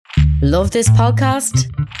Love this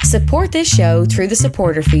podcast? Support this show through the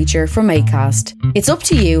supporter feature from Acast. It's up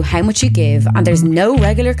to you how much you give and there's no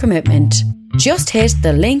regular commitment. Just hit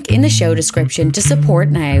the link in the show description to support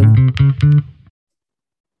now.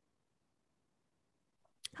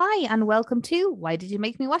 Hi and welcome to Why Did You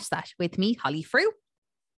Make Me Watch That? With me, Holly Frew.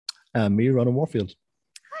 And me, Ronan Warfield.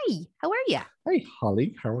 Hi, how are you? Hey,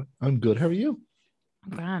 Holly. I'm good. How are you?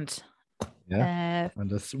 Grand. Yeah. And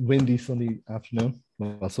this windy, sunny afternoon.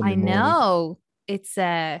 Well, Sunday I know. It's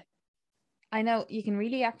I know you can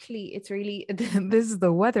really it's really this is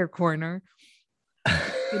the weather corner.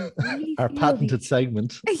 Really our patented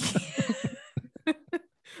segment.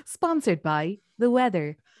 Sponsored by the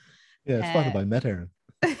weather. Yeah, sponsored by Met-Éireann.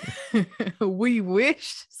 We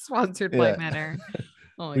wish sponsored by Met-Éireann.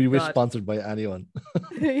 Oh we wish sponsored by anyone.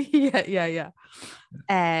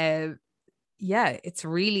 Yeah,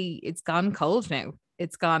 it's gone cold now.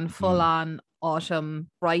 It's gone full on autumn,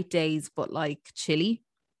 bright days, but like chilly.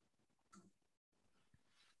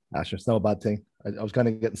 Sure, it's no bad thing. I was kind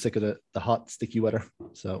of getting sick of the hot, sticky weather,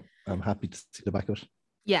 so I'm happy to see the back of it.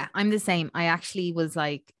 Yeah, I'm the same. I actually was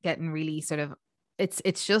like getting really sort of.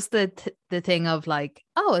 It's just the thing of like,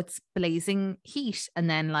 oh, it's blazing heat, and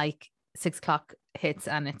then like 6 o'clock hits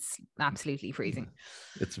and it's absolutely freezing.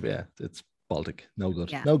 It's Baltic. No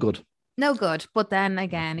good. Yeah. No good. But then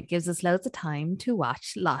again, it gives us loads of time to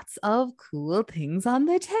watch lots of cool things on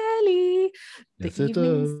the telly. Yes, the it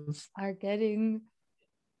evenings does. are getting.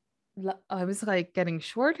 I was like getting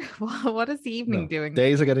short. What is the evening doing?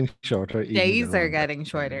 Days are getting shorter. Days are getting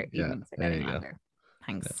shorter. Yeah, evenings are getting longer.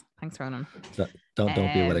 Thanks, Ronan. Don't be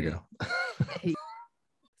a weather girl.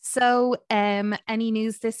 So, any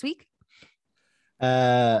news this week?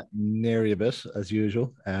 Nary a bit as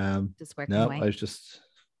usual. Just working away. I was just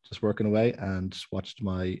working away and watched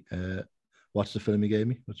the film you gave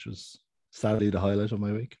me, which was sadly the highlight of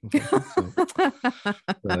my week.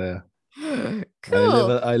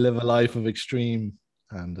 Cool. I live a life of extreme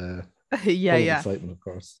and full of excitement, of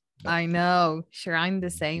course. I know. Sure, I'm the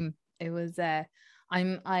same. It was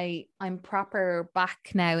I'm proper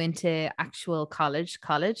back now into actual college.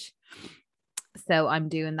 So I'm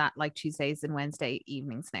doing that like Tuesdays and Wednesday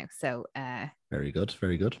evenings now. So very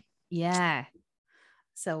good. Yeah.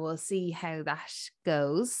 So we'll see how that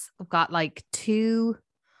goes. I've got like 2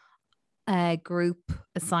 group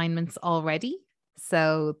assignments already.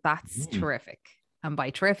 So that's terrific. And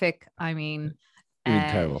by terrific, I mean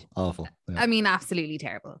terrible, awful. Yeah. I mean absolutely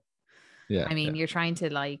terrible. Yeah. I mean, you're trying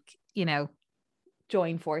to like,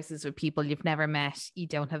 join forces with people you've never met. You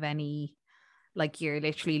don't have any, like, you're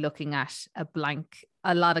literally looking at a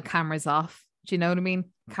lot of cameras off. Do you know what I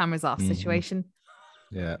mean? Cameras off situation.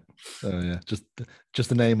 Yeah. Just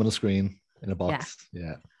the name on the screen in a box.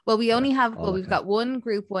 Yeah. Well, we only have, we've got one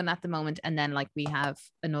group one at the moment, and then like we have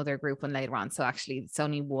another group one later on. So actually it's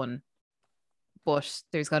only one, but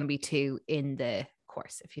there's going to be 2 in the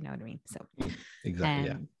course, if you know what I mean. So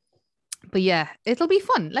exactly. But yeah, it'll be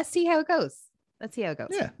fun. Let's see how it goes.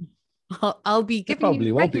 Yeah. I'll be giving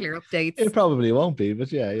you regular updates. It probably won't be,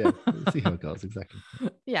 but yeah. We'll see how it goes. Exactly.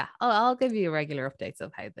 Yeah, I'll give you regular updates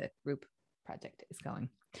of how the group project is going.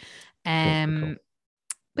 Cool.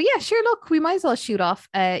 But yeah, sure. Look, we might as well shoot off.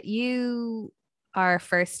 You are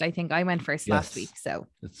first. I think I went first last week. So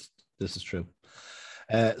this is true.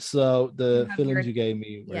 So the films you gave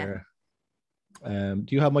me were. Do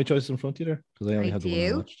you have my choices in front of you there? Because I only had the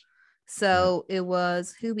one I watched. So it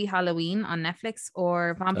was Who Be Halloween on Netflix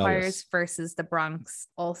or Vampires versus the Bronx,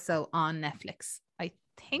 also on Netflix. I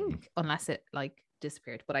think, unless it like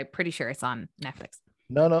disappeared, but I'm pretty sure it's on Netflix.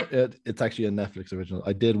 No, it's actually a Netflix original.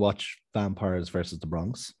 I did watch Vampires versus the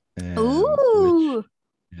Bronx. Ooh.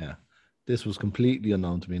 This was completely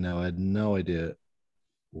unknown to me now. I had no idea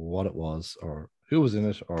what it was or who was in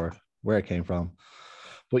it or where it came from.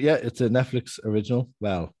 But yeah, it's a Netflix original.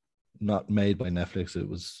 Well, not made by Netflix. It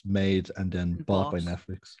was made and then bought by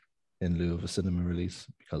Netflix in lieu of a cinema release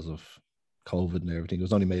because of COVID and everything. It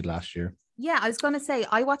was only made last year. Yeah, I was going to say,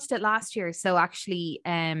 I watched it last year. So actually,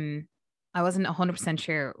 I wasn't 100%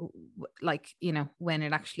 sure, like, when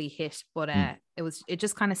it actually hit, but it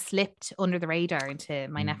just kind of slipped under the radar into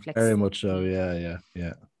my Netflix. Very much so. Yeah.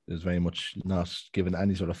 It was very much not given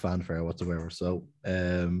any sort of fanfare whatsoever. So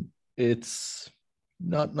it's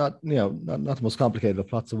not the most complicated of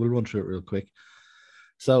plots, so we'll run through it real quick.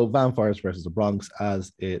 So Vampires versus the Bronx,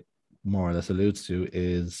 as it more or less alludes to,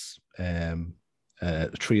 is a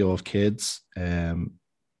trio of kids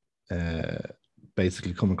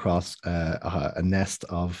basically come across a nest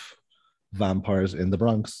of vampires in the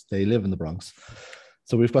Bronx. They live in the Bronx.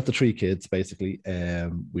 So we've got the 3 kids basically.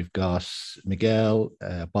 We've got Miguel,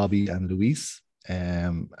 Bobby, and Luis.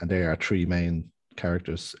 and there are three main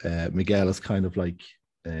characters. Miguel is kind of like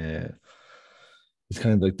he's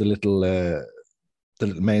kind of like the little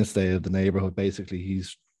mainstay of the neighborhood. Basically,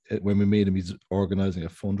 when we meet him, he's organizing a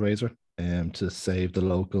fundraiser to save the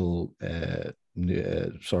local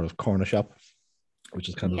sort of corner shop, which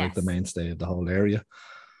is kind of like the mainstay of the whole area.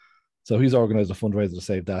 So he's organized a fundraiser to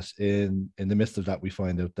save that. In the midst of that, we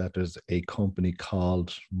find out that there's a company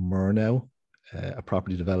called Murnau, a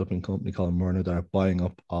property development company called Murnau, that are buying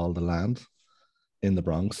up all the land in the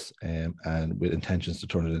Bronx, and with intentions to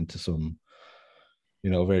turn it into some,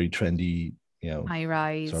 very trendy, high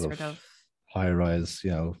rise sort of high rise,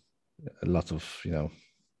 lots of,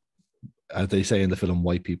 as they say in the film,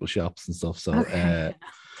 white people shops and stuff. So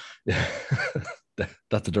yeah,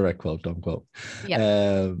 that's a direct quote, don't quote.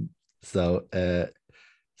 Yeah. So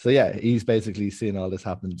yeah, he's basically seeing all this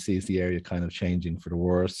happen, sees the area kind of changing for the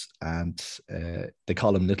worse, and they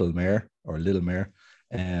call him Little Mayor or Little Mayor,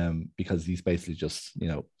 because he's basically just,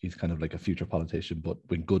 he's kind of like a future politician, but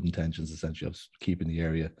with good intentions, essentially, of keeping the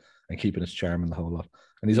area and keeping his charm and the whole lot.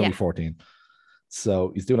 And he's only 14.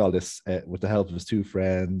 So he's doing all this with the help of his two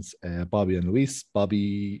friends, Bobby and Luis.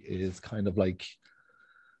 Bobby is kind of like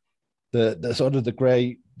the sort of the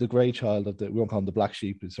gray child of we won't call him the black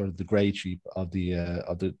sheep, is sort of the gray sheep of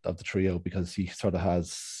the trio, because he sort of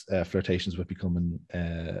has flirtations with becoming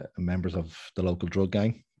members of the local drug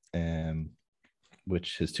gang,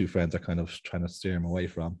 which his two friends are kind of trying to steer him away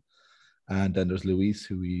from. And then there's Luis,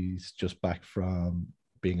 who he's just back from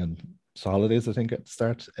being on holidays, I think, at the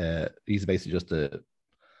start. He's basically just the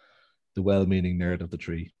well-meaning nerd of the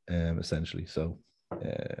tree, essentially. So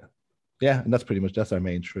yeah, and that's our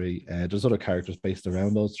main tree. There's other characters based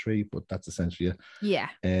around those three, but that's essentially it. Yeah.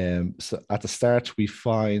 So at the start, we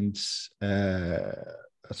find a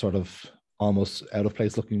sort of almost out of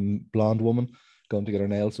place looking blonde woman going to get her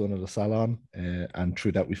nails done at a salon, and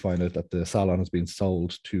through that we find out that the salon has been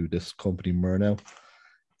sold to this company Murnau,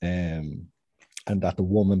 and that the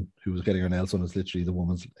woman who was getting her nails done is literally the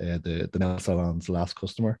woman's the nail salon's last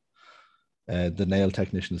customer. The nail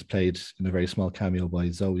technician is played in a very small cameo by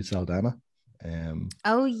Zoe Saldana.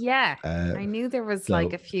 Oh yeah, I knew there was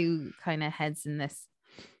like a few kind of heads in this.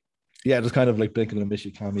 Yeah, there's kind of like blinking and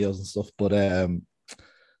Mishy cameos and stuff, but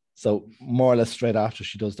so more or less straight after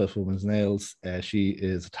she does that woman's nails, she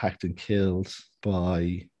is attacked and killed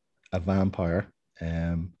by a vampire.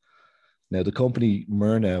 Now the company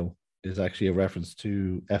Murnau is actually a reference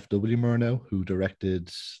to F.W. Murnau, who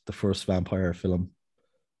directed the first vampire film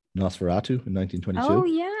Nosferatu in 1922. Oh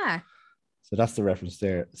yeah. So that's the reference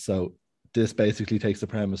there. So this basically takes the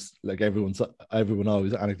premise, like everyone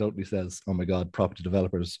always anecdotally says, oh my God, property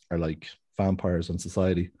developers are like vampires on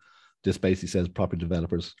society. This basically says property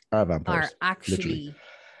developers are vampires. Are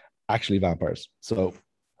actually vampires. So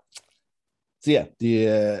yeah,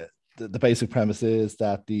 the basic premise is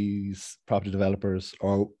that these property developers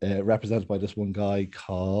are represented by this one guy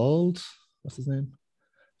called, what's his name?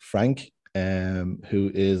 Frank, who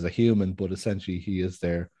is a human, but essentially he is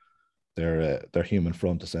their human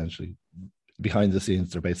front. Essentially, behind the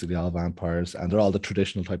scenes, they're basically all vampires, and they're all the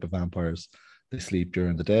traditional type of vampires. They sleep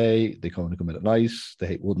during the day, they come in at night, they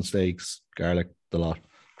hate wooden stakes, garlic, the lot,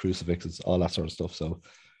 crucifixes, all that sort of stuff. So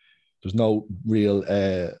there's no real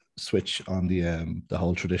switch on the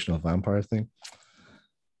whole traditional vampire thing.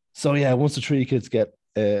 So yeah, once the three kids get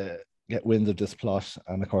wind of this plot,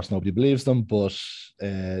 and of course nobody believes them, but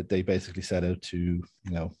they basically set out to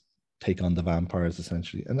take on the vampires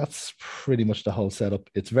essentially, and that's pretty much the whole setup.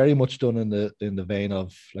 It's very much done in the vein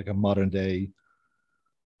of like a modern day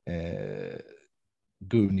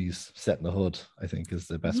Goonies set in the hood, I think is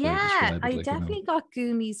the best way to describe it. I definitely got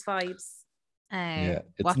Goonies vibes.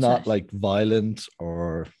 It's not like violent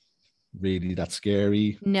or really that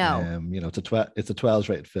scary. No, it's a 12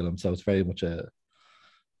 rated film, so it's very much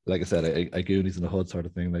like I said, a Goonies in the hood sort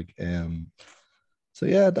of thing. Like, so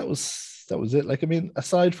yeah, that was it. Like, I mean,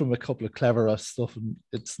 aside from a couple of clever stuff,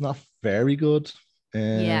 it's not very good.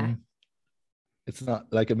 It's not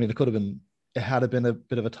like, I mean, it had been a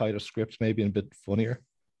bit of a tighter script, maybe, and a bit funnier,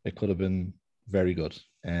 it could have been very good.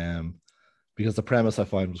 Because the premise I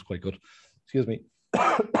find was quite good. Excuse me.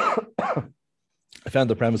 I found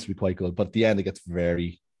the premise to be quite good, but at the end it gets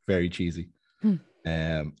very, very cheesy.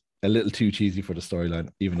 A little too cheesy for the storyline,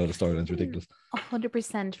 even though the storyline's ridiculous.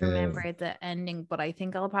 100% remember the ending, but I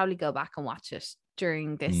think I'll probably go back and watch it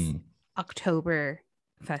during this October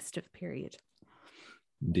festive period.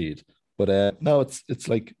 Indeed. But no, it's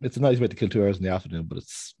like, it's a nice way to kill 2 hours in the afternoon, but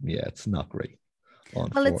it's not great.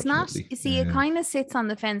 Well, it's not. You see, it kind of sits on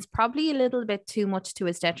the fence, probably a little bit too much to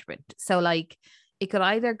its detriment. So, like, it could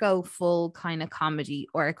either go full kind of comedy,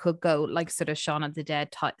 or it could go like sort of Shaun of the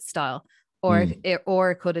Dead style, or it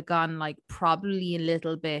could have gone like probably a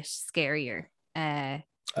little bit scarier. I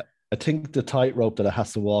think the tightrope that it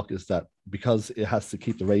has to walk is that because it has to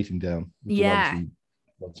keep the rating down, which is obviously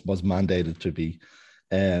was mandated to be,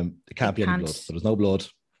 it can't be any blood. So there's no blood,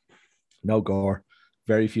 no gore,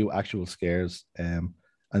 very few actual scares, and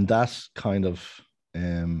that kind of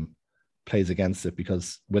plays against it,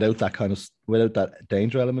 because without that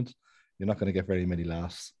danger element, you're not going to get very many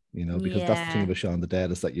laughs, because that's the thing about Shaun of the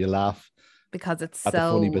Dead, is that you laugh because it's at the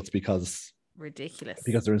funny bits, because ridiculous,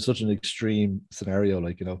 because they're in such an extreme scenario,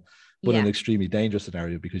 but an extremely dangerous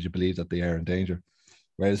scenario, because you believe that they are in danger,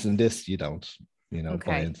 whereas in this you don't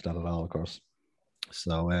buy into that at all, of course.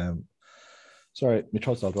 So sorry, my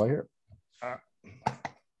throat's all dry here.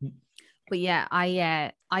 But yeah,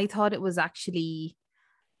 I thought it was actually,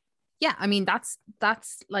 I mean, that's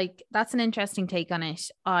an interesting take on it.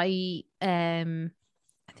 I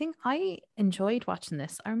think I enjoyed watching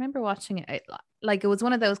this. I remember watching it like it was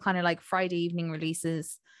one of those kind of like Friday evening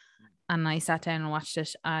releases, and I sat down and watched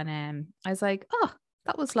it, and I was like, oh,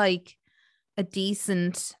 that was like a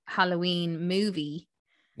decent Halloween movie.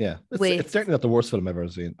 Yeah, it's certainly not the worst film I've ever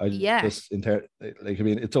seen.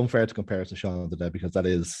 It's unfair to compare it to Shaun of the Dead, because that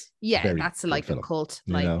is that's like a cult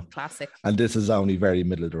classic, and this is only very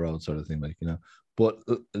middle of the road sort of thing, But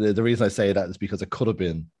the reason I say that is because it could have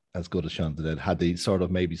been as good as Shaun of the Dead had they sort of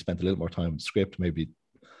maybe spent a little more time with the script, maybe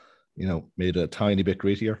made it a tiny bit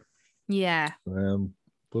grittier. Yeah.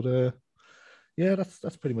 But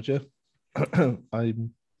that's pretty much it.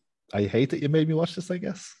 I hate that you made me watch this, I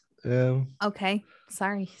guess. Okay,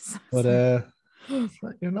 sorry. But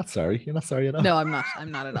you're not sorry. You're not sorry at all. No, I'm not.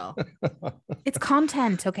 I'm not at all. It's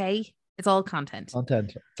content, okay? It's all content.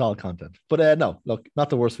 Content. It's all content. But no, look, not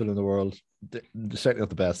the worst film in the world. Certainly not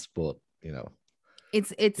the best, but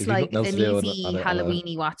it's like an easy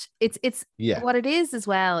Halloweeny watch. It's what it is as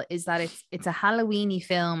well is that it's a Halloweeny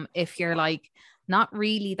film if you're like not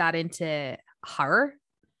really that into horror.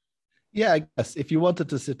 Yeah, I guess if you wanted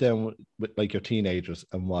to sit down with like your teenagers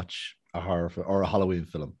and watch a horror film or a Halloween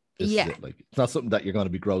film, this is it. Like, it's not something that you're going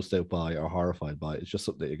to be grossed out by or horrified by. It's just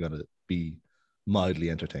something that you're going to be mildly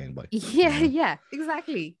entertained by. Yeah,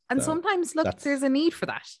 exactly. And so sometimes, look, there's a need for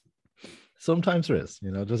that. Sometimes there is.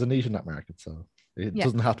 There's a niche in that market, so it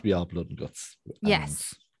doesn't have to be all blood and guts.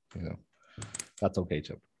 Yes, and, that's okay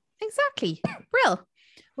too. Exactly. Brill.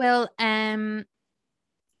 Well,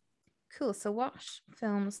 cool. So what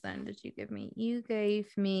films then did you give me? You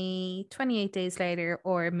gave me 28 Days Later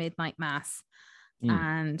or Midnight Mass.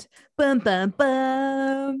 And boom, boom,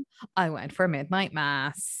 boom, I went for Midnight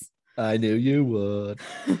Mass. I knew you would.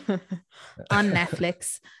 On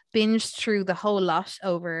Netflix. Binged through the whole lot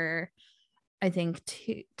over, I think,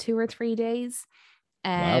 two or 3 days.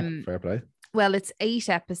 Wow, fair play. Well, it's 8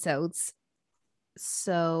 episodes.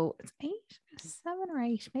 So it's 8, 7 or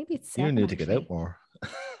 8. Maybe it's 7. You need to get out more.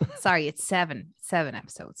 Sorry, it's 7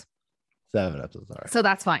 episodes. 7 episodes, all right. So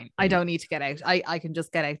that's fine. I don't need to get out. I can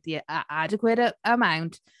just get out the adequate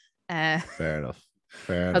amount. Fair enough.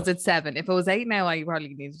 Because it's 7. If it was 8 now, I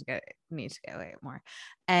probably need to go out more.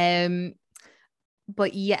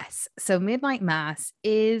 But yes, so Midnight Mass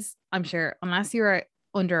is, I'm sure, unless you're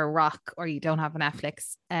under a rock or you don't have a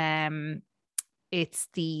Netflix, it's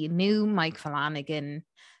the new Mike Flanagan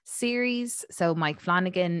series. So Mike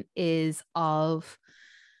Flanagan is of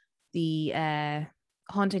the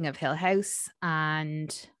Haunting of Hill House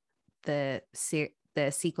and the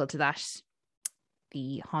sequel to that,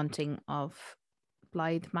 The Haunting of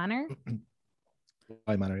Bly Manor.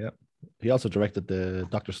 Bly Manor, yeah. He also directed the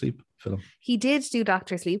Dr. Sleep film. He did do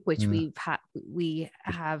Dr. Sleep, which we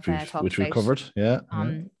have talked which we covered,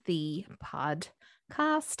 on the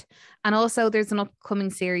podcast. And also, there's an upcoming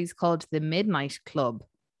series called The Midnight Club.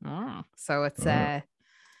 So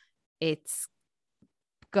it's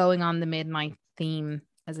going on the midnight theme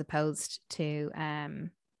as opposed to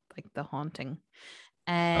like the haunting.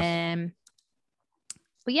 But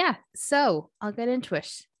yeah, so I'll get into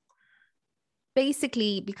it.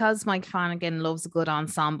 Basically, because Mike Flanagan loves a good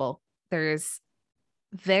ensemble, there's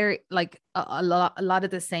very like a lot of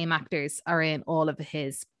the same actors are in all of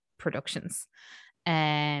his productions.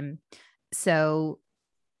 So,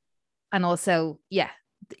 and also,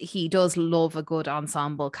 he does love a good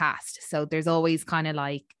ensemble cast. So there's always kind of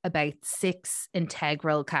like about 6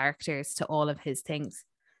 integral characters to all of his things.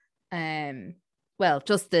 Well,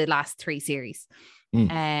 just the last 3 series.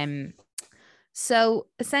 So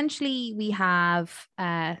essentially we have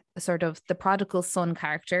sort of the prodigal son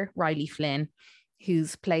character, Riley Flynn,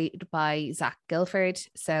 who's played by Zach Gilford.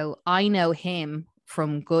 So I know him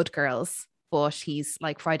from Good Girls. but he's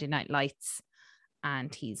like Friday Night Lights,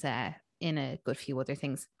 and he's in a good few other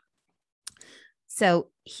things. So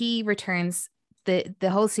he returns. The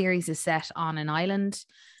whole series is set on an island.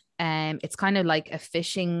 It's kind of like a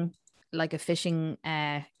fishing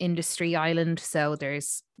industry island. So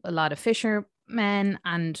there's a lot of fishermen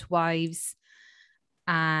and wives.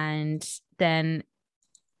 And then,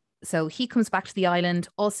 so he comes back to the island.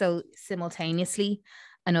 Also, simultaneously,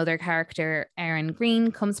 another character, Erin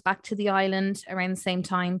Green, comes back to the island around the same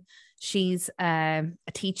time. She's a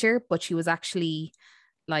teacher, but she was actually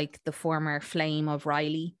like the former flame of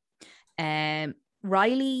Riley.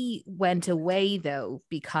 Riley went away though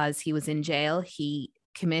because he was in jail. He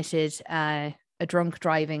committed a drunk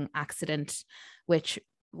driving accident, which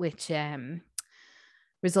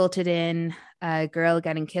resulted in a girl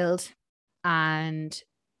getting killed. And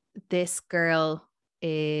this girl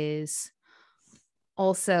is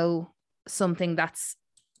also something that's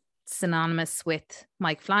synonymous with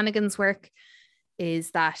Mike Flanagan's work,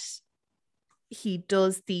 is that he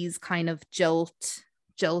does these kind of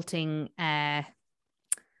jolting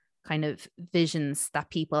kind of visions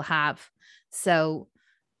that people have. So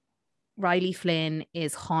Riley Flynn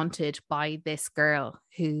is haunted by this girl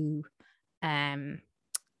who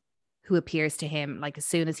appears to him. Like as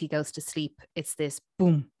soon as he goes to sleep, it's this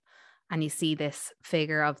boom, and you see this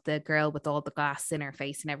figure of the girl with all the glass in her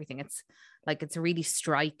face and everything. It's a really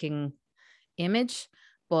striking image.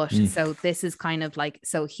 But so this is kind of like,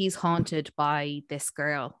 so he's haunted by this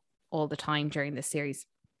girl all the time during this series.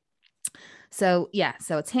 So yeah,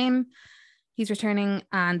 so it's him. He's returning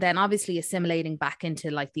and then obviously assimilating back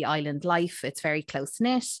into like the island life. It's very close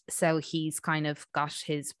knit. So he's kind of got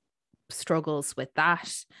his struggles with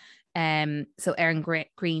that. So Erin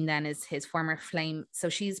Green then is his former flame. So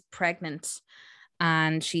she's pregnant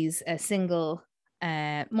and she's a single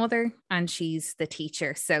mother, and she's the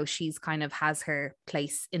teacher. So she's kind of has her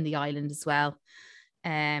place in the island as well.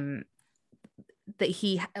 Mike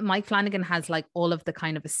Flanagan has like all of the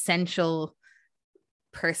kind of essential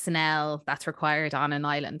personnel that's required on an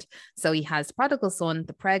island. So he has the prodigal son,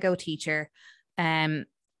 the prego teacher,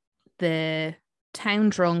 the town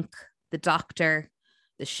drunk, the doctor,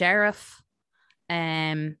 the sheriff,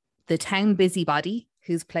 the town busybody,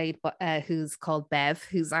 who's called Bev,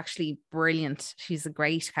 who's actually brilliant. She's a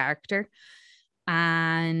great character.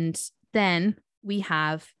 And then we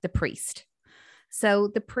have the priest. So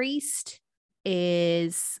the priest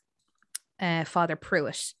is Father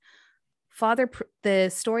Pruitt. The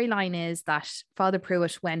storyline is that Father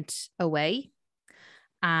Pruitt went away,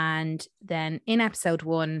 and then in episode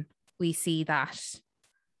 1 we see that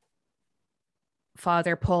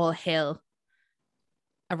Father Paul Hill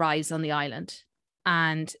arrives on the island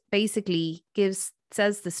and basically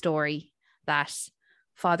says the story that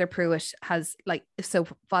Father Pruitt has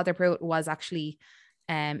Father Pruitt was actually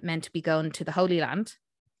meant to be going to the Holy Land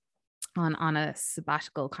on a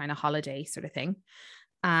sabbatical kind of holiday sort of thing.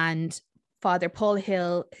 And Father Paul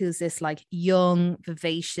Hill, who's this like young,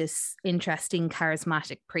 vivacious, interesting,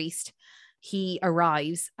 charismatic priest, he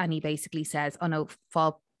arrives and he basically says, oh no,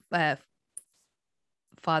 Father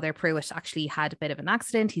Pruitt actually had a bit of an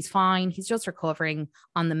accident. He's fine. He's just recovering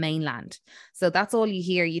on the mainland. So that's all you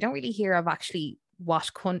hear. You don't really hear of actually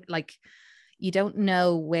you don't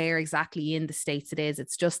know where exactly in the States it is.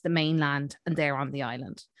 It's just the mainland and they're on the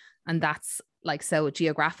island. And that's like, so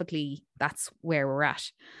geographically, that's where we're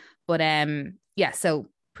at. But yeah, so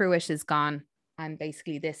Pruitt is gone. And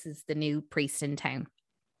basically this is the new priest in town.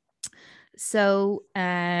 So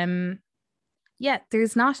yeah,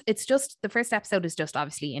 it's just, the first episode is just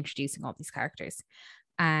obviously introducing all these characters.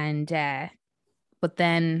 And but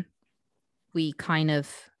then we kind of,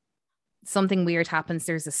 something weird happens.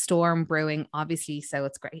 There's a storm brewing, obviously, so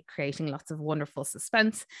it's great, creating lots of wonderful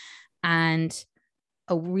suspense. And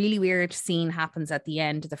a really weird scene happens at the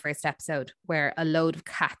end of the first episode where a load of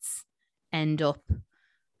cats end up.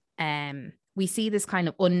 We see this kind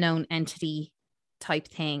of unknown entity type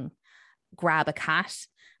thing grab a cat.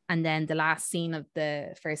 And then the last scene of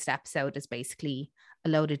the first episode is basically a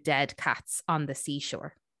load of dead cats on the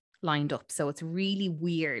seashore lined up. So it's really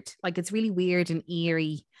weird. Like, it's really weird and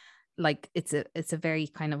eerie. Like, it's a very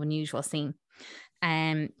kind of unusual scene.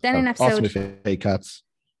 Then an episode. Awesome if you hate cats.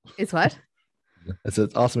 Is what? It's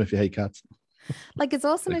awesome if you hate cats. Like, it's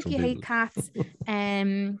awesome if you hate cats.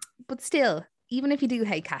 But still, even if you do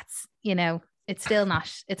hate cats, you know, it's still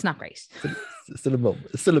not. It's not great. It's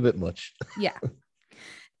still a bit much. Yeah.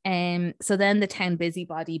 So then the town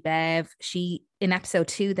busybody Bev, she in episode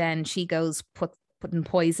 2, then she goes putting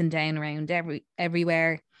poison down around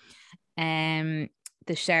everywhere.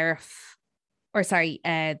 The sheriff,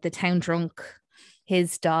 the town drunk,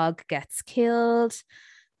 his dog gets killed.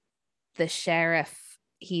 The sheriff,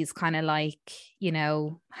 he's kind of like, you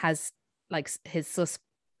know, has like his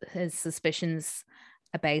suspicions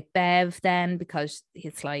about Bev then, because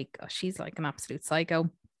it's like, oh, she's like an absolute psycho.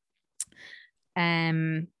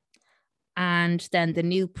 And then the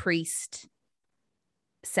new priest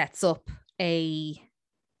sets up an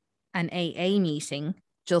AA meeting,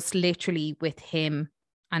 just literally with him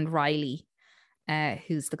and Riley,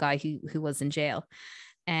 who's the guy who was in jail.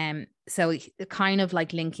 So kind of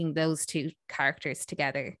like linking those two characters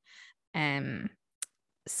together.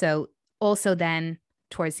 So also then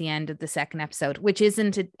towards the end of the second episode, which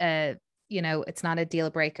isn't you know, it's not a deal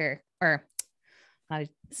breaker, or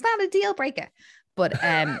it's not a deal breaker, but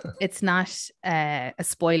it's not a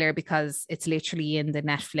spoiler, because it's literally in the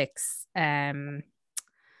Netflix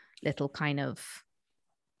little kind of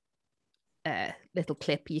little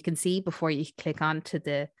clip you can see before you click on to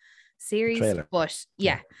the series. Trailer. But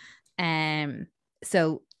yeah,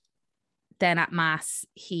 so then at mass,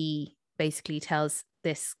 he basically tells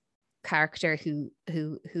this character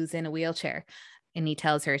who's in a wheelchair, and he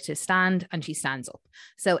tells her to stand, and she stands up.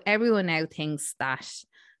 So everyone now thinks that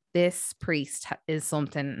this priest is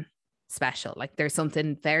something special, like there's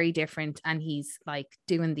something very different, and he's like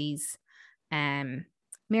doing these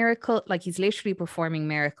miracle, like he's literally performing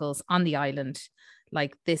miracles on the island.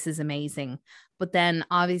 Like, this is amazing. But then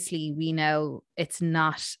obviously we know it's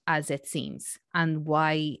not as it seems. And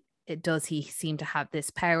why does he seem to have this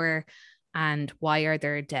power? And why are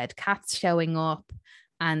there dead cats showing up?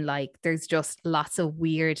 And like, there's just lots of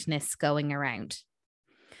weirdness going around.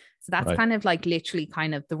 So that's kind of like literally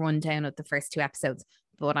kind of the rundown of the first two episodes.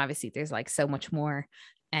 But obviously there's like so much more.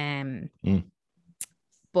 But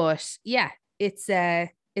yeah, it's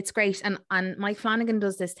great. And Mike Flanagan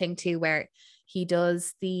does this thing too, where he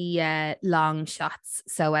does the long shots.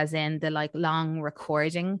 So as in the like long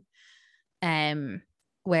recording,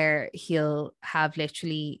 where he'll have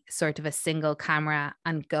literally sort of a single camera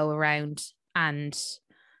and go around and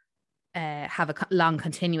have a long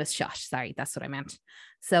continuous shot. Sorry, that's what I meant.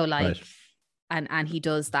 So like, and he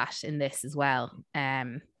does that in this as well,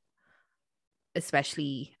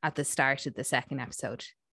 especially at the start of the second episode.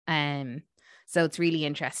 So it's really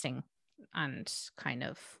interesting, and kind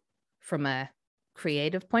of from a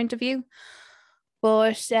creative point of view.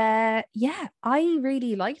 But yeah, I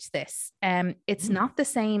really liked this. It's not the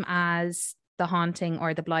same as The Haunting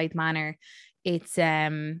or The Blythe Manor. It's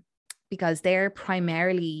because they're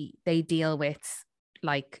primarily, they deal with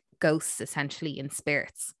like ghosts essentially and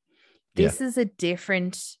spirits. This is a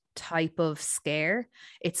different type of scare.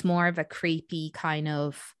 It's more of a creepy kind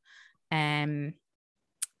of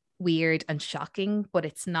weird and shocking, but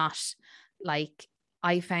it's not like,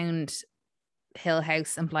 I found Hill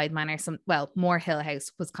House and Blythe Manor, more Hill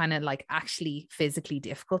House was kind of like actually physically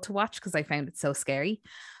difficult to watch because I found it so scary.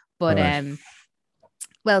 But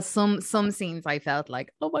well, some scenes I felt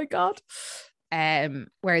like, oh my God.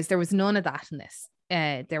 Whereas there was none of that in this.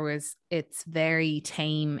 It's very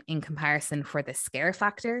tame in comparison for the scare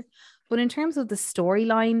factor. But in terms of the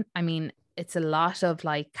storyline, I mean, it's a lot of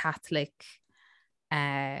like Catholic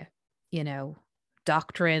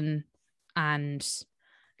doctrine and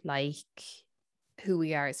like who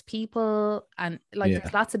we are as people, and like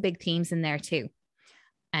there's lots of big themes in there too.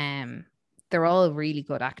 They're all really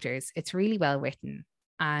good actors. It's really well written,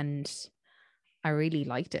 and I really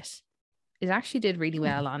liked it. It actually did really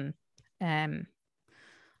well on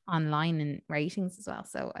online and ratings as well.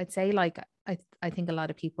 So I'd say like I think a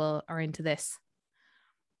lot of people are into this.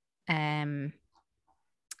 What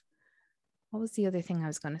was the other thing I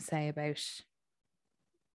was going to say about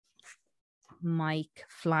Mike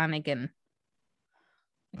Flanagan?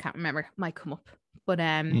 I can't remember. Might come up. But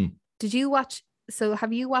did you watch? So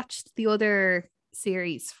have you watched the other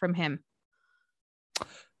series from him?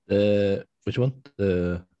 Which one?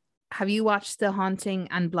 Have you watched The Haunting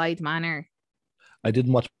and Blythe Manor? I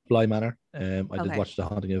didn't watch Bly Manor. I did watch The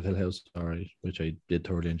Haunting of Hill House, which I did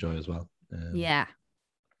thoroughly enjoy as well. Yeah,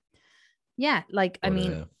 like, but, I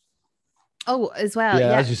mean, as well.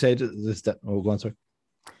 Yeah, as you said, go on, sorry.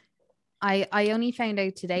 I only found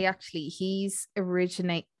out today, actually, he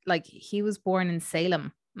was born in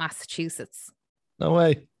Salem, Massachusetts. No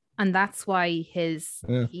way. And that's why he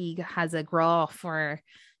has a graw for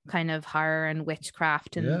kind of horror and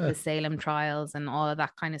witchcraft and the Salem trials and all of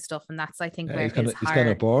that kind of stuff. And that's, I think, where he's kind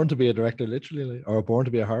of born to be a director, literally, or born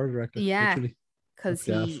to be a horror director. Yeah, because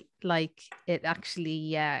he like it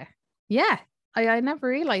actually. I never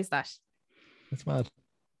realized that. That's mad.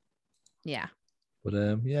 Yeah. But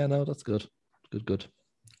no, that's good. Good.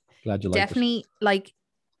 Glad you liked it. Definitely, like,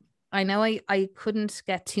 I know I couldn't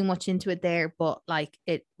get too much into it there, but like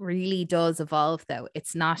it really does evolve though.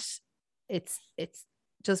 It's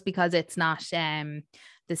just because it's not the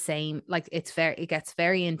same, like it gets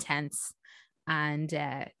very intense, and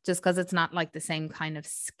just because it's not like the same kind of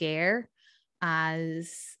scare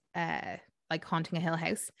as like Haunting a Hill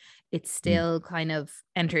House, it's still kind of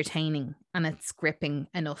entertaining, and it's gripping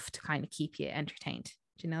enough to kind of keep you entertained.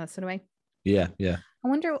 Do you know that sort of way? Yeah. I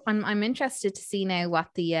wonder. I'm interested to see now what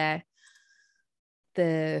the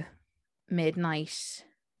midnight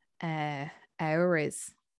hour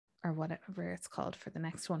is, or whatever it's called for the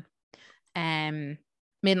next one.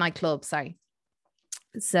 Midnight Club. Sorry.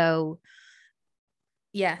 So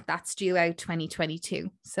yeah, that's due out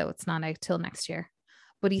 2022. So it's not out till next year.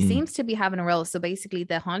 But he seems to be having a role. So basically,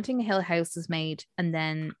 the Haunting Hill House was made, and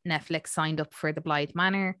then Netflix signed up for the Blythe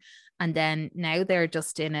Manor, and then now they're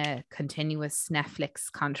just in a continuous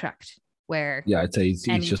Netflix contract where I'd say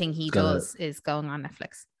anything he does is going on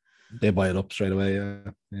Netflix. They buy it up straight away.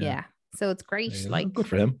 Yeah. So it's great. Yeah, like good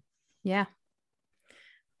for him. Yeah.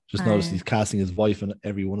 Just noticed he's casting his wife in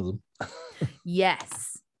every one of them.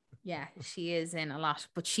 Yes. Yeah, she is in a lot,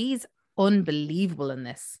 but she's unbelievable in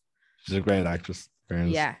this. She's a great actress.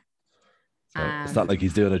 Yeah. So it's not like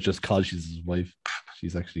he's doing it just because she's his wife.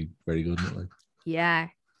 She's actually very good in it. Like. Yeah.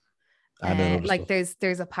 And like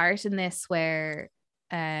there's a part in this where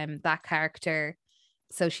that character,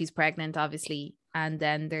 so she's pregnant obviously, and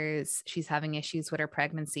then she's having issues with her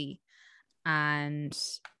pregnancy, and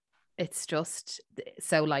it's just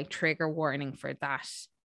so like trigger warning for that.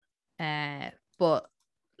 But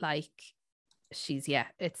like it's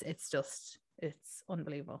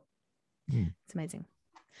unbelievable. It's amazing.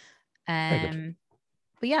 But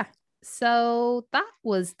yeah, so that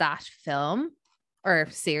was that film or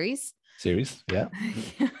series. Yeah.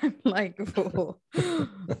 Like, oh.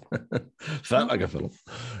 Felt like a film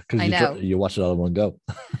because you watch it all in one go.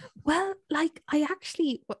 Well, like I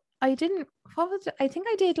didn't. What was it? I think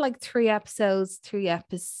I did like 3 episodes,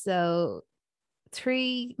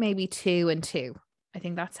 maybe 2 and 2. I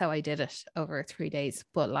think that's how I did it over 3 days.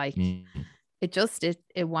 But like,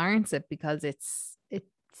 it warrants it because it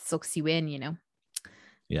sucks you in, you know.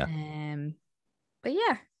 Yeah. But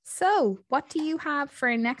yeah. So, what do you have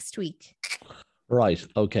for next week? Right.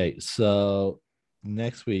 Okay. So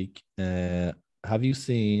next week, have you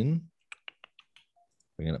seen?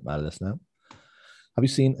 Bringing up my list now. Have you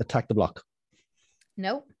seen Attack the Block?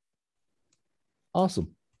 No.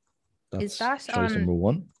 Awesome. Is that choice on number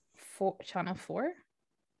 1? Channel 4?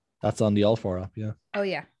 That's on the All 4 app. Yeah. Oh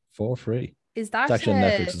yeah. For free. Is that actually on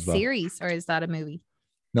Netflix as well. Series or is that a movie?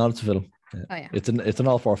 No, it's a film. Yeah. Oh yeah. It's an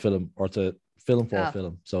All 4 film, or it's a film for a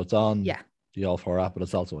film. So it's on the All 4 app, but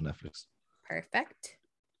it's also on Netflix. Perfect.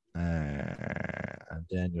 And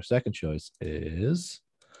then your second choice is,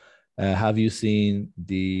 have you seen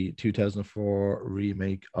the 2004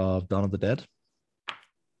 remake of Dawn of the Dead?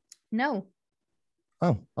 No.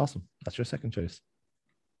 Oh, awesome. That's your second choice.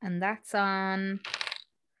 And that's on?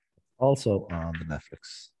 Also on the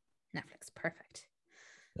Netflix. Netflix, perfect.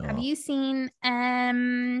 Oh. Have you seen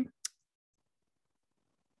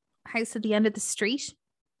House at the End of the Street?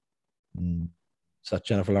 Is that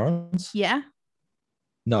Jennifer Lawrence? Yeah.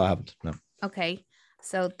 No, I haven't. No. Okay.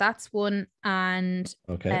 So that's one, and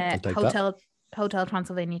Hotel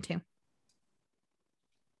Transylvania 2.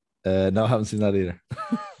 No, I haven't seen that either.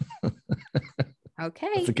 Okay.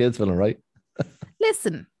 It's a kids' film, right?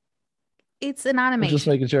 Listen, it's an animation. I'm just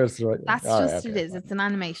making sure it's the right one. That's just it is. It's an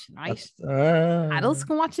animation, right? Adults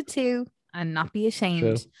can watch it too and not be ashamed.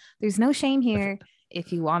 True. There's no shame here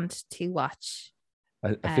if you want to watch.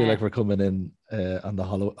 I feel like we're coming in on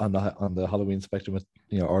the Halloween spectrum, with,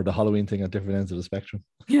 or the Halloween thing at different ends of the spectrum.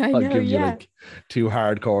 Yeah, I know, giving you like 2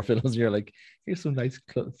 hardcore films, and you're like, here's some nice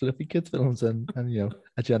fluffy kids films, and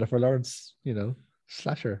a Jennifer Lawrence,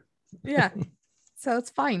 slasher. Yeah, so it's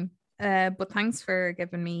fine. But thanks for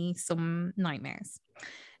giving me some nightmares.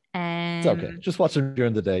 It's okay. Just watch them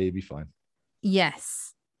during the day, you'll be fine.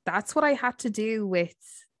 Yes, that's what I had to do with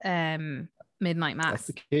Midnight Mass. That's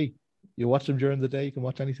the key. You watch them during the day, you can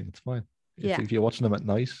watch anything. It's fine. Yeah. If you're watching them at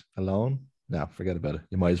night alone, no, forget about it.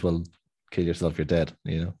 You might as well kill yourself. You're dead,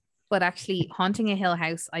 But actually, Haunting a Hill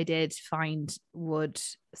House, I did find would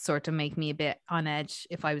sort of make me a bit on edge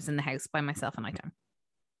if I was in the house by myself at nighttime.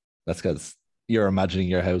 That's because you're imagining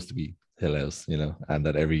your house to be Hill House, and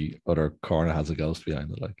that every other corner has a ghost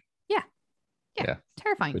behind it. Like, yeah,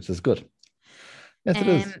 terrifying. Which is good. Yes, it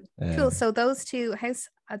is. Cool. So those 2, House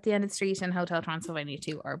at the End of the Street and Hotel Transylvania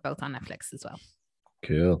 2, are both on Netflix as well.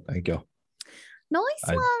 Cool. Thank you. Nice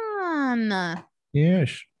one.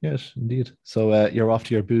 Yes, indeed. So you're off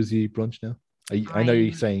to your boozy brunch now? I know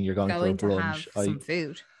you're I'm saying you're going for a going to have brunch. some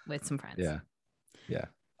food with some friends. Yeah.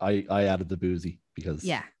 I added the boozy because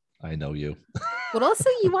Yeah. I know you. But also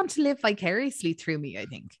you want to live vicariously through me, I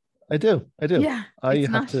think. I do. Yeah. I it's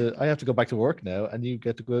have not. to go back to work now, and you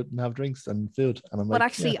get to go out and have drinks and food. And I'm But like,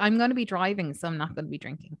 actually, I'm going to be driving, so I'm not going to be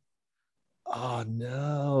drinking. oh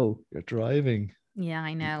no, you're driving. Yeah,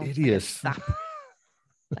 I know. Idiot.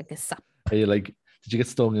 Like a sap. Are you like, did you get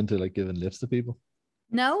stung into like giving lifts to people?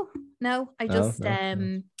 No. No. I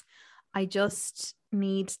just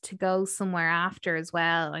need to go somewhere after as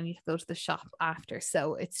well. I need to go to the shop after.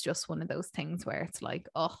 So it's just one of those things where it's like,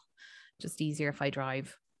 oh, just easier if I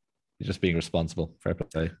drive. You're just being responsible. Fair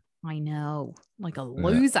play. I know, like a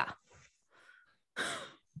loser.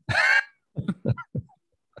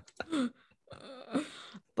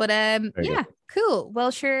 But yeah, cool. Well,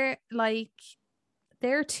 sure, like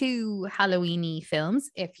they're two Halloweeny films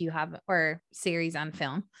if you have, or series and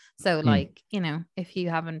film. So like, you know, if you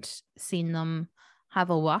haven't seen them, have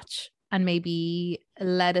a watch and maybe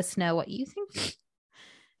let us know what you think.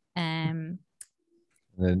 And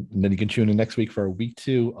then you can tune in next week for week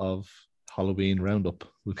 2 of Halloween Roundup.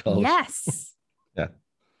 We'll call it. Yes.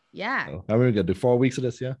 Yeah. So, how are we going to do 4 weeks of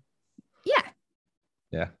this? Yeah.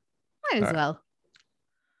 Might as well.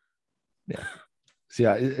 Yeah.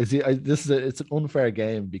 So it's an unfair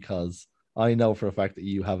game because I know for a fact that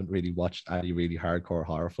you haven't really watched any really hardcore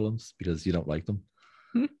horror films because you don't like them,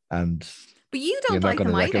 but you don't like them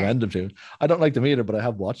either. Recommend them to me. I don't like them either, but I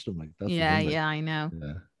have watched them. Like that's I know.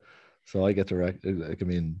 Yeah, so I get to I get to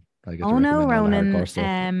recommend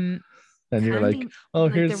Ronan. And you're like, oh,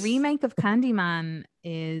 like here's the remake of Candyman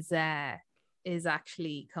is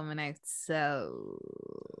actually coming out. So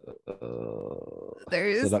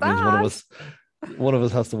there's so that means one of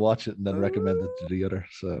us has to watch it and then recommend it to the other.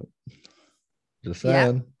 So just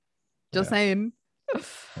saying. Saying.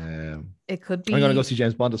 It could be. I'm gonna go see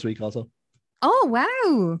James Bond this week also. Oh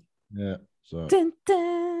wow. Yeah. So dun,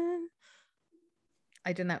 dun.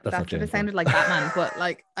 I don't know. That could have sounded like Batman, but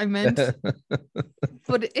like I meant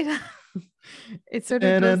but it sort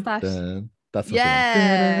of does that. That's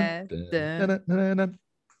there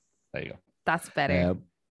you go. That's better.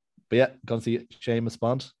 But yeah, gonna see James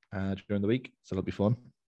Bond during the week, so it'll be fun.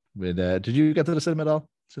 Did you get to the cinema at all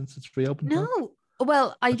since it's reopened? No.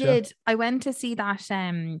 Well, I did. I went to see that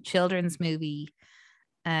children's movie,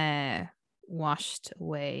 Washed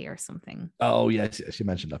Away or something. Oh yeah, she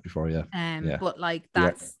mentioned that before. Yeah. But like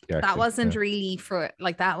that wasn't really for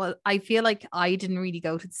like that was. I feel like I didn't really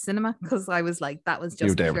go to the cinema because I was like that was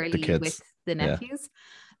just purely with the nephews.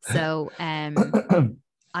 So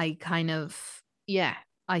I kind of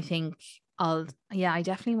I think I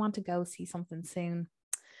definitely want to go see something soon.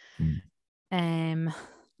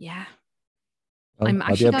 Yeah. I'm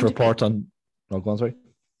actually able to report on. Oh, go on, sorry.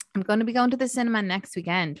 I'm going to be going to the cinema next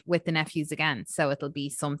weekend with the nephews again, so it'll be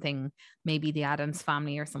something, maybe the Addams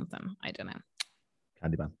Family or something. I don't know.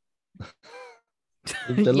 Candyman.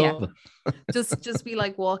 They love it. just be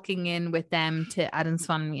like walking in with them to Addams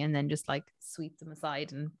Family and then just like sweep them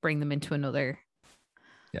aside and bring them into another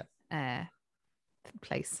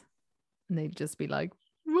place, and they'd just be like,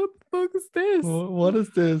 "What the fuck is this? What is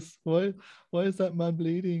this? Why is that man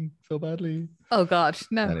bleeding so badly?" Oh God,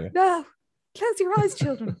 no, anyway. No. Close your eyes,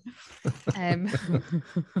 children.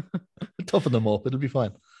 Toughen them up. It'll be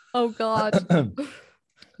fine. Oh God.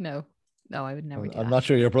 No, I would never do that. I'm not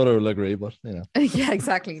sure your brother will agree, but you know. Yeah,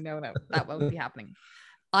 exactly. No, that won't be happening.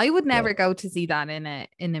 I would never go to see that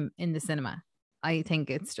in the cinema. I think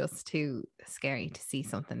it's just too scary to see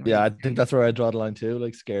something. Really I think that's where I draw the line too.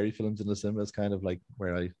 Like scary films in the cinema is kind of like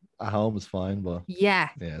where at home is fine, but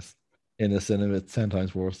yes, in the cinema it's 10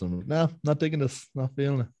 times worse. I'm like, no, not digging this, not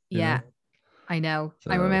feeling it. Yeah. I know.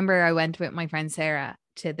 So, I remember I went with my friend Sarah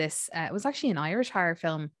to this. It was actually an Irish horror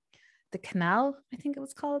film, The Canal, I think it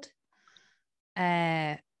was called.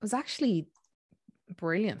 It was actually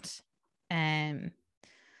brilliant,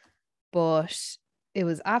 but it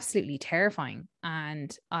was absolutely terrifying.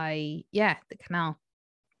 And The Canal.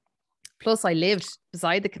 Plus, I lived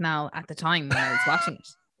beside the canal at the time when I was watching it.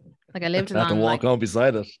 Like I lived along. I had to walk on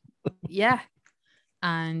beside it. Yeah,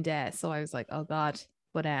 and so I was like, oh God,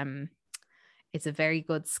 but it's a very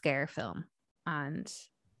good scare film, and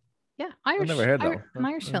Irish. I've never heard that. An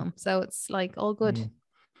Irish film, so it's like all good.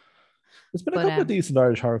 There's been a couple of decent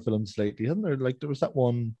Irish horror films lately, hasn't there? Like there was that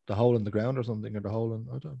one, The Hole in the Ground or something, or The Hole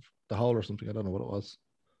or something. I don't know what it was.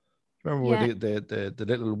 Remember where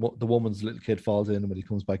the woman's little kid falls in, and when he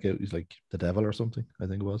comes back out, he's like the devil or something. I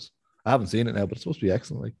think it was. I haven't seen it now, but it's supposed to be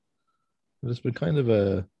excellent. Like there's been kind of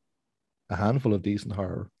a handful of decent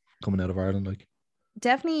horror coming out of Ireland. Like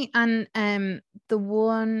definitely. And the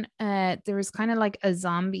one there was kind of like a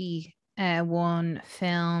zombie one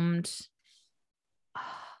filmed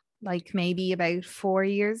like maybe about 4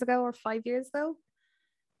 years ago or 5 years ago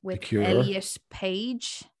with Cure? Elliot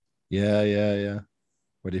Page. Yeah.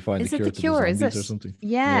 Where they find Is the it cure The to the Cure? Is zombies or it? something.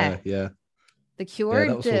 Yeah. Yeah. The Yeah, Cure.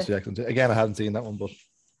 that was supposed to be excellent. Again, I hadn't seen that one, but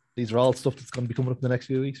these are all stuff that's going to be coming up in the next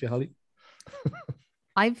few weeks, yeah, Holly.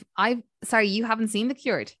 I've sorry, you haven't seen The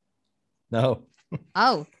Cured? No.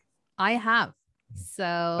 Oh, I have. So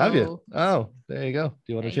Have you? Oh, there you go. Do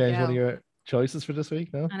you want to There you change one of go. your choices for this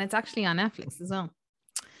week? No. and it's actually on Netflix as well.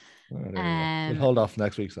 Oh, there you go. We'll Um, hold off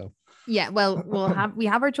next week, so. Yeah, well, we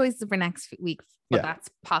have our choices for next week, but Yeah. that's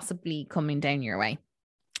possibly coming down your way.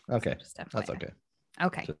 Okay, Just FYI. that's okay.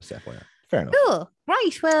 Okay, Just FYI. Fair enough. cool.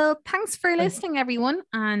 Right. Well, thanks for listening, everyone,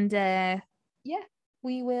 and yeah,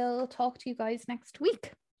 we will talk to you guys next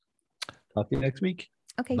week. Talk to you next week.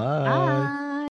 Okay. Bye. Bye.